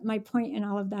sure what my point in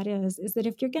all of that is that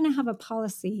if you're going to have a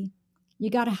policy, you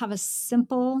got to have a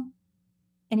simple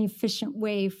and efficient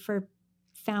way for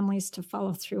families to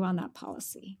follow through on that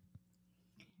policy.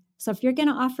 So if you're going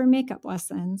to offer makeup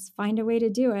lessons, find a way to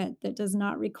do it that does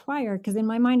not require, because in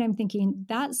my mind, I'm thinking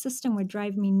that system would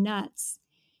drive me nuts.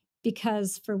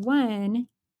 Because for one,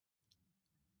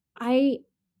 I,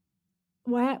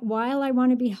 while I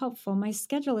want to be helpful, my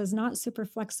schedule is not super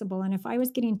flexible. And if I was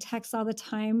getting texts all the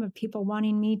time of people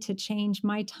wanting me to change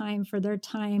my time for their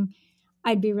time,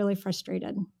 I'd be really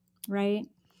frustrated. Right.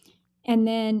 And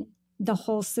then the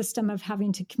whole system of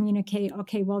having to communicate,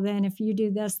 okay, well then if you do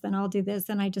this, then I'll do this.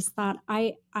 And I just thought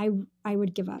I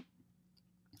would give up.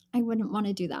 I wouldn't want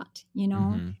to do that, you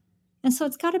know? Mm-hmm. And so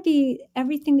it's got to be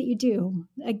everything that you do.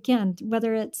 Again,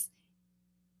 whether it's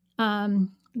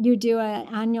you do an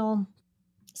annual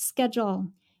schedule,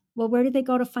 well, where do they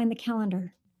go to find the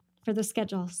calendar for the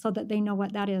schedule so that they know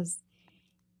what that is?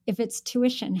 If it's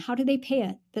tuition, how do they pay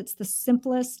it? That's the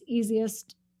simplest,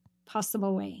 easiest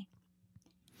possible way.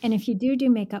 And if you do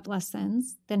makeup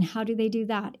lessons, then how do they do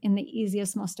that in the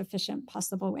easiest, most efficient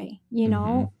possible way? You Mm-hmm.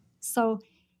 know? So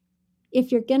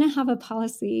if you're going to have a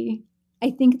policy, I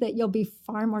think that you'll be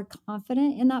far more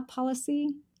confident in that policy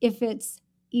if it's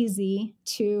easy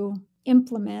to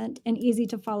implement and easy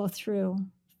to follow through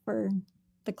for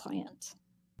the client.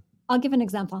 I'll give an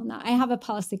example on that. I have a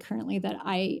policy currently that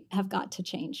I have got to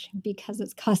change because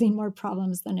it's causing more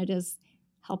problems than it is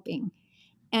helping.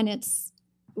 And it's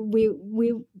we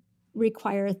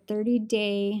require a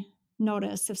 30-day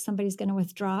notice if somebody's going to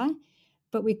withdraw,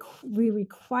 but we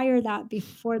require that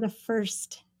before the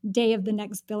first day of the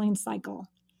next billing cycle.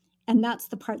 And that's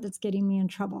the part that's getting me in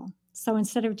trouble. So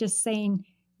instead of just saying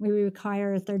we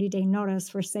require a 30-day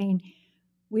notice, we're saying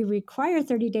we require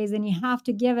 30 days and you have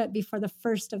to give it before the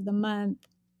first of the month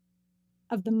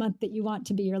that you want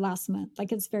to be your last month.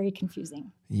 Like it's very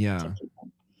confusing to Yeah.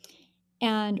 people.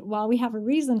 And while we have a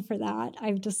reason for that,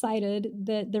 I've decided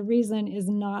that the reason is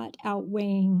not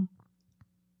outweighing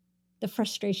the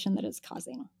frustration that it's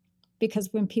causing.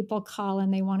 Because when people call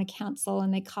and they want to cancel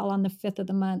and they call on the 5th of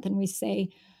the month and we say,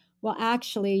 well,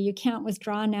 actually, you can't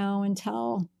withdraw now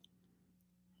until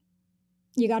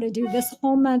you got to do this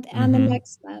whole month and the Mm-hmm.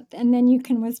 next month, and then you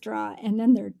can withdraw. And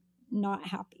then they're not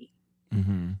happy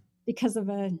Mm-hmm. because of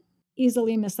a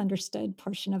easily misunderstood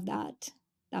portion of that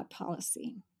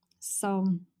policy. So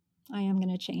I am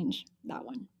going to change that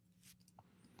one.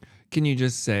 Can you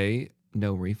just say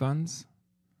no refunds?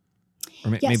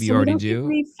 Or Yes, maybe so you we already don't give do?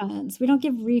 refunds. We don't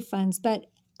give refunds, but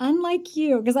unlike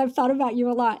you, because I've thought about you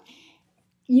a lot,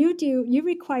 you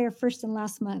require first and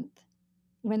last month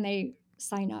when they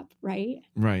sign up, right?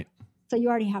 Right. So you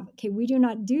already have, okay, we do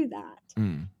not do that,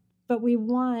 Mm. but we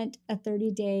want a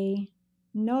 30-day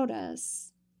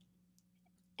notice.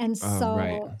 And Oh,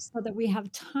 right. so that we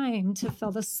have time to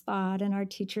fill the spot and our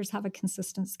teachers have a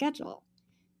consistent schedule.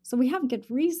 So we have good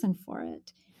reason for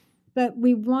it. But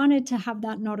we wanted to have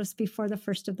that notice before the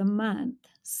first of the month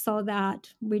so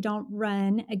that we don't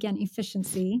run, again,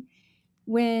 efficiency,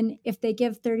 when if they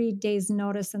give 30 days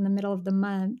notice in the middle of the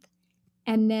month,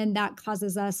 and then that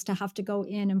causes us to have to go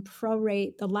in and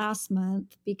prorate the last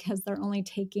month because they're only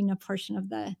taking a portion of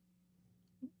the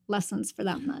lessons for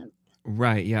that month.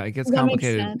 Right. Yeah. It gets Does that make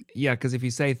complicated. sense? Yeah. Because if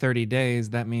you say 30 days,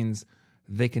 that means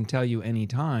they can tell you any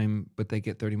time, but they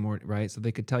get 30 more, right? So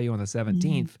they could tell you on the Mhm.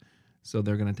 17th. So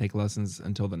they're going to take lessons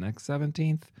until the next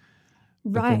 17th.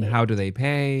 But then Right. how do they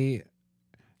pay?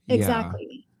 Yeah.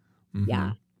 Exactly. Mm-hmm.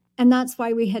 Yeah. And that's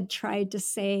why we had tried to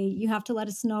say, you have to let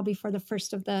us know before the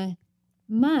first of the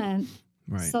month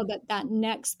Right. so that that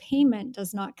next payment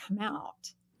does not come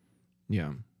out.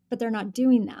 Yeah. But they're not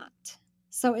doing that.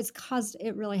 So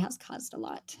it really has caused a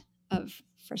lot of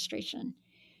frustration.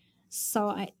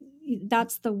 So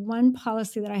that's the one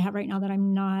policy that I have right now that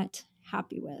I'm not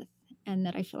happy with and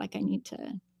that I feel like I need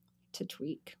to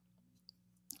tweak.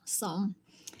 So,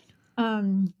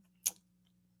 um,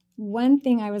 one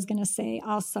thing I was going to say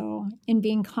also in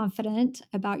being confident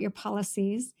about your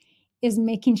policies is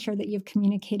making sure that you've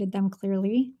communicated them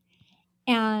clearly.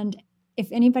 And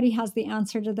if anybody has the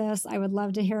answer to this, I would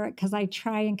love to hear it because I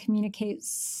try and communicate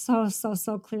so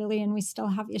clearly, and we still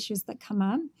have issues that come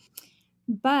up.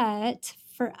 But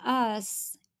for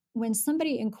us, when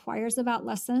somebody inquires about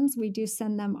lessons, we do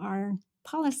send them our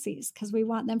policies because we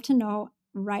want them to know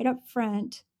right up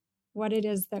front what it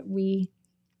is that we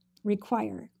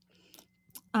require.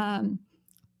 Um,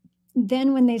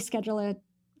 then when they schedule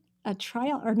a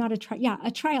trial, or not a trial, yeah,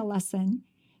 a trial lesson,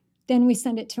 then we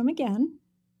send it to them again.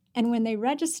 And when they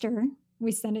register,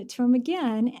 we send it to them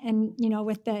again. And,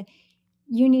 with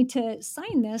you need to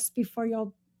sign this before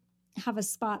you'll have a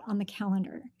spot on the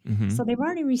calendar. Mm-hmm. So they've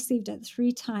already received it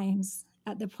 3 times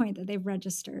at the point that they've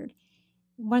registered.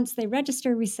 Once they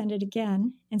register, we send it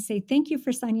again and say, thank you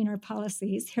for signing our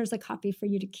policies. Here's a copy for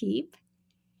you to keep.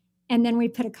 And then we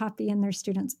put a copy in their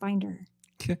student's binder.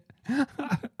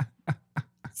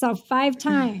 So 5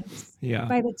 times Yeah.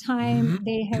 by the time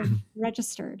they have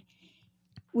registered,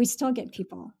 we still get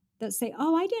people that say,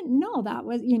 oh, I didn't know that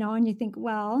was, and you think,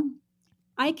 well,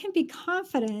 I can be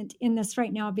confident in this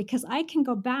right now because I can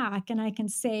go back and I can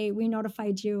say, we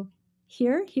notified you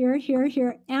here, here, here,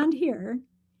 here, and here,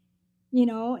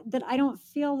 that I don't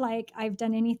feel like I've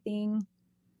done anything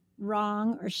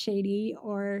wrong or shady,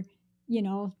 or,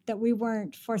 that we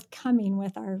weren't forthcoming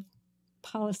with our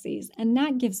policies. And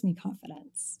that gives me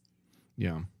confidence.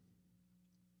 Yeah.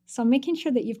 So making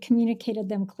sure that you've communicated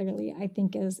them clearly, I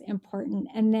think, is important.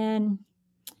 And then,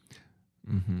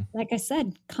 like I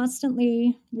said,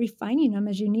 constantly refining them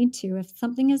as you need to. If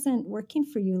something isn't working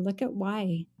for you, look at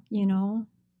why,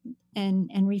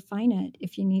 and refine it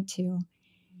if you need to.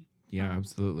 Yeah,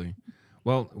 absolutely.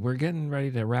 Well, we're getting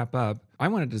ready to wrap up. I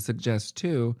wanted to suggest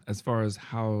too, as far as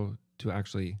how to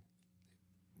actually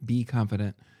be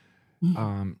confident,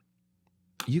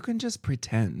 you can just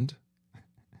pretend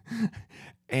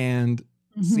and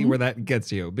see where that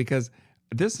gets you, because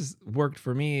this has worked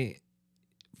for me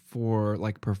for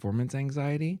like performance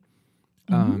anxiety.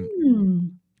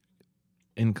 In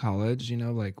college,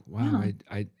 like, wow, Yeah.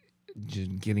 I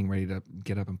just getting ready to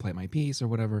get up and play my piece or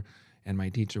whatever, and my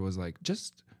teacher was like,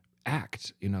 just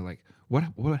act, like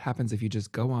what happens if you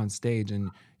just go on stage and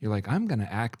you're like, I'm gonna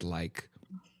act like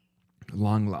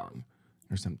long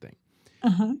or something.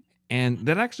 And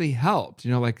that actually helped,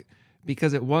 like,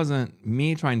 because it wasn't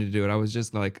me trying to do it. I was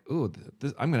just like, oh,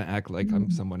 I'm gonna act like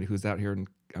I'm somebody who's out here and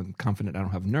I'm confident I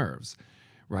don't have nerves,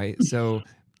 right? So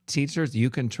teachers, you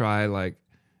can try, like,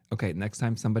 okay, next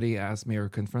time somebody asks me or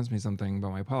confronts me something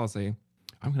about my policy,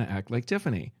 I'm going to act like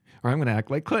Tiffani, or I'm going to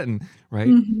act like Clinton, right?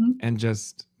 And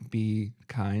just be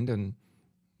kind and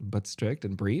but strict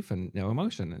and brief and no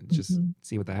emotion, and just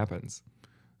see what that happens.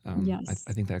 Yes.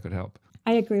 I think that could help.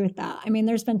 I agree with that. I mean,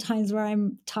 there's been times where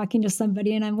I'm talking to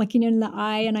somebody and I'm looking in the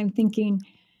eye and I'm thinking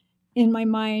in my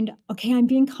mind, okay, I'm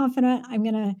being confident. I'm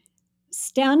going to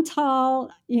stand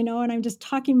tall, and I'm just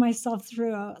talking myself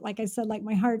through. Like I said, like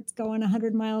my heart's going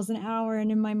 100 miles an hour.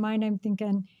 And in my mind, I'm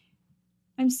thinking,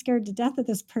 I'm scared to death of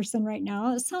this person right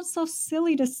now. It sounds so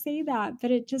silly to say that,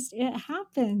 but it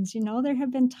happens. There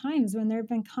have been times when there have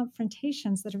been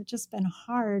confrontations that have just been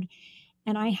hard.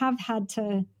 And I have had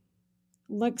to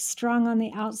look strong on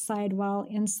the outside while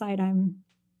inside I'm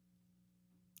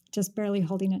just barely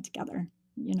holding it together,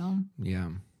 Yeah.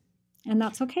 And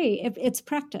that's okay. If it's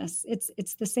practice,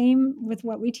 it's the same with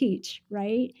what we teach,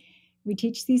 right? We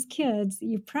teach these kids,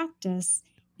 you practice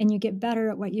and you get better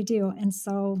at what you do. And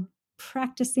so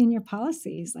practicing your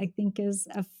policies, I think, is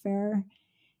a fair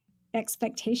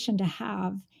expectation to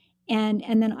have. And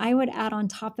then I would add on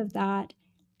top of that,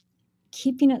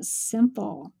 keeping it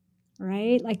simple,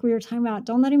 right? Like we were talking about,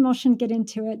 don't let emotion get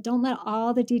into it. Don't let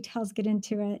all the details get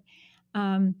into it.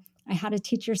 I had a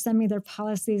teacher send me their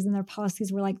policies, and their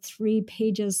policies were like 3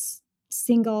 pages,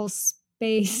 single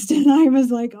spaced. And I was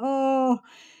like, oh,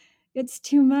 it's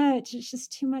too much. It's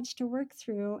just too much to work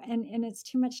through. And it's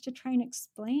too much to try and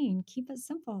explain. Keep it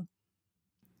simple.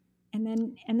 And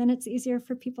then it's easier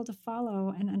for people to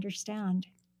follow and understand.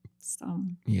 So,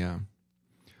 Yeah.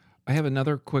 I have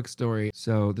another quick story.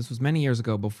 So this was many years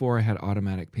ago, before I had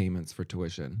automatic payments for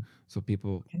tuition. So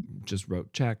people just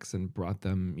wrote checks and brought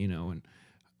them, and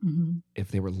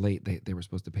if they were late, they were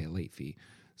supposed to pay a late fee.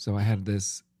 So I had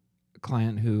this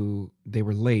client who they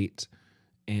were late,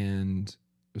 and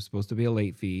it was supposed to be a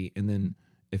late fee. And then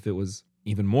if it was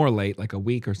even more late, like a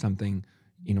week or something,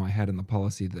 I had in the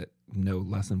policy that no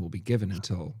lesson will be given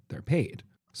until they're paid.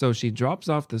 So she drops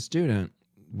off the student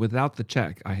without the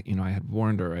check. I had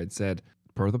warned her. I'd said,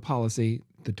 per the policy,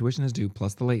 the tuition is due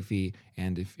plus the late fee.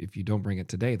 And if you don't bring it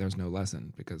today, there's no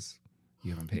lesson because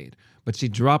you haven't paid. But she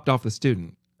dropped off the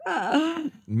student,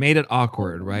 made it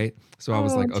awkward, right? So I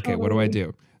was like, okay, what do I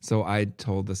do? So I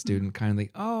told the student kindly,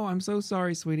 oh, I'm so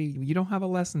sorry, sweetie. You don't have a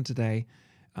lesson today.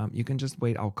 You can just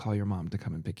wait. I'll call your mom to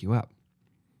come and pick you up.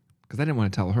 Because I didn't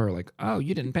want to tell her, like, oh,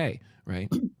 you didn't pay, right?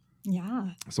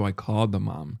 Yeah. So I called the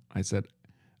mom. I said,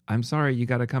 I'm sorry, you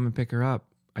got to come and pick her up.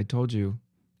 I told you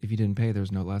if you didn't pay,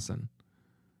 there's no lesson.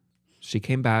 She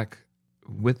came back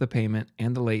with the payment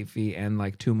and the late fee and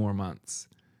like 2 more months.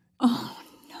 Oh,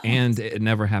 no. And it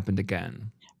never happened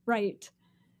again. Right.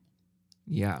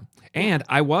 Yeah. Yeah. And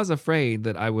I was afraid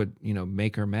that I would,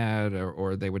 make her mad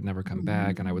or they would never come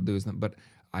back and I would Mhm. lose them. But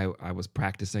I was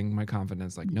practicing my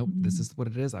confidence, like, nope, this Mhm. is what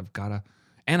it is. I've gotta,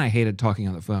 and I hated talking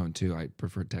on the phone too. I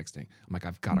preferred texting. I'm like,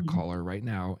 I've gotta Mhm. call her right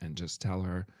now and just tell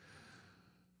her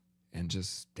and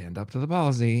just stand up to the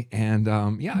policy. And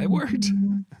yeah, it worked.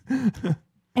 Mhm.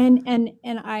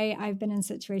 I've been in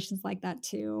situations like that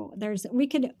too. We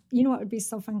could, what would be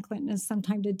so fun, Clinton, is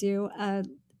sometime to do a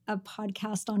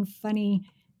podcast on funny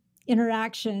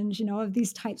interactions, of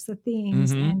these types of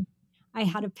things. Mm-hmm. And I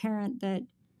had a parent that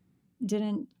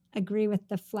didn't agree with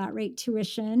the flat rate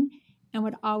tuition and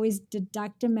would always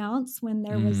deduct amounts when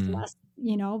there was Mm. less,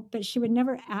 but she would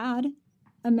never add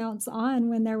amounts on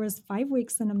when there was 5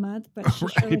 weeks in a month, but she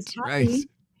sure was Right, right. happy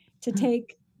to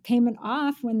take payment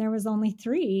off when there was only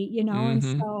 3, and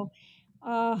Mm-hmm. so,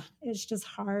 it's just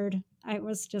hard. It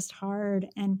was just hard,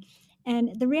 and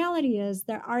the reality is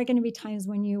there are gonna be times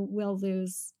when you will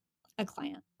lose a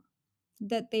client,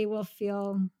 that they will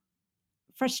feel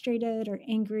frustrated or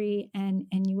angry, and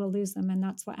you will lose them, and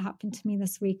that's what happened to me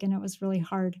this week, and it was really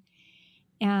hard,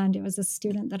 and it was a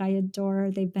student that I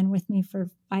adore. They've been with me for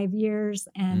 5 years,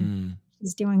 and Mm.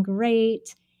 she's doing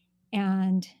great,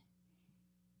 and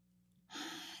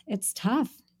it's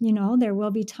tough, there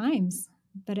will be times,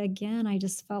 but again, I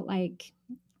just felt like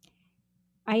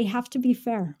I have to be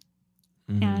fair,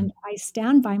 Mm-hmm. and I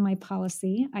stand by my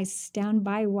policy. I stand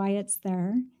by why it's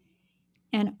there,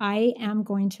 and I am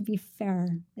going to be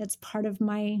fair. It's part of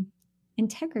my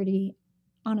integrity,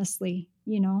 honestly,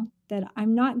 that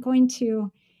I'm not going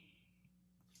to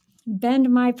bend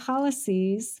my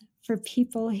policies for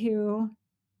people who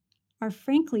are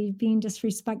frankly being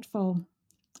disrespectful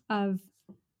of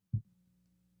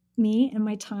me and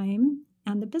my time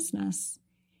and the business.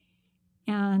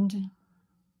 And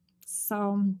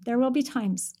so there will be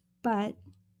times, but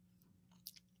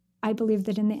I believe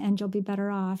that in the end, you'll be better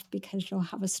off because you'll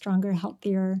have a stronger,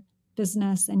 healthier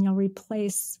business and you'll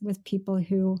replace with people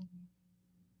who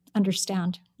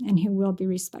understand and who will be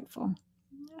respectful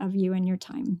of you and your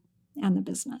time and the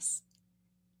business.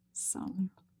 So,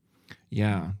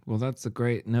 Yeah, well, that's a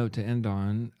great note to end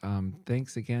on.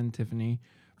 Thanks again, Tiffany,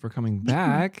 for coming yeah,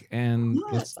 back, and yeah,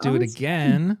 let's it's do it always fun.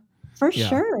 again. For Yeah.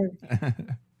 sure.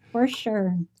 For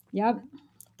sure. Yep.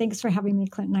 Thanks for having me,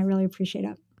 Clinton. I really appreciate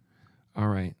it. All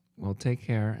right. Well, take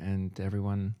care, and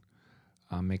everyone,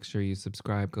 make sure you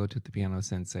subscribe. Go to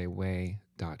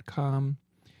thepianosenseiway.com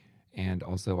and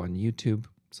also on YouTube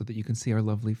so that you can see our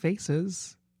lovely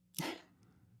faces.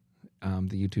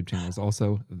 The YouTube channel is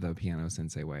also The Piano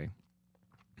Sensei Way.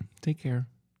 Take care.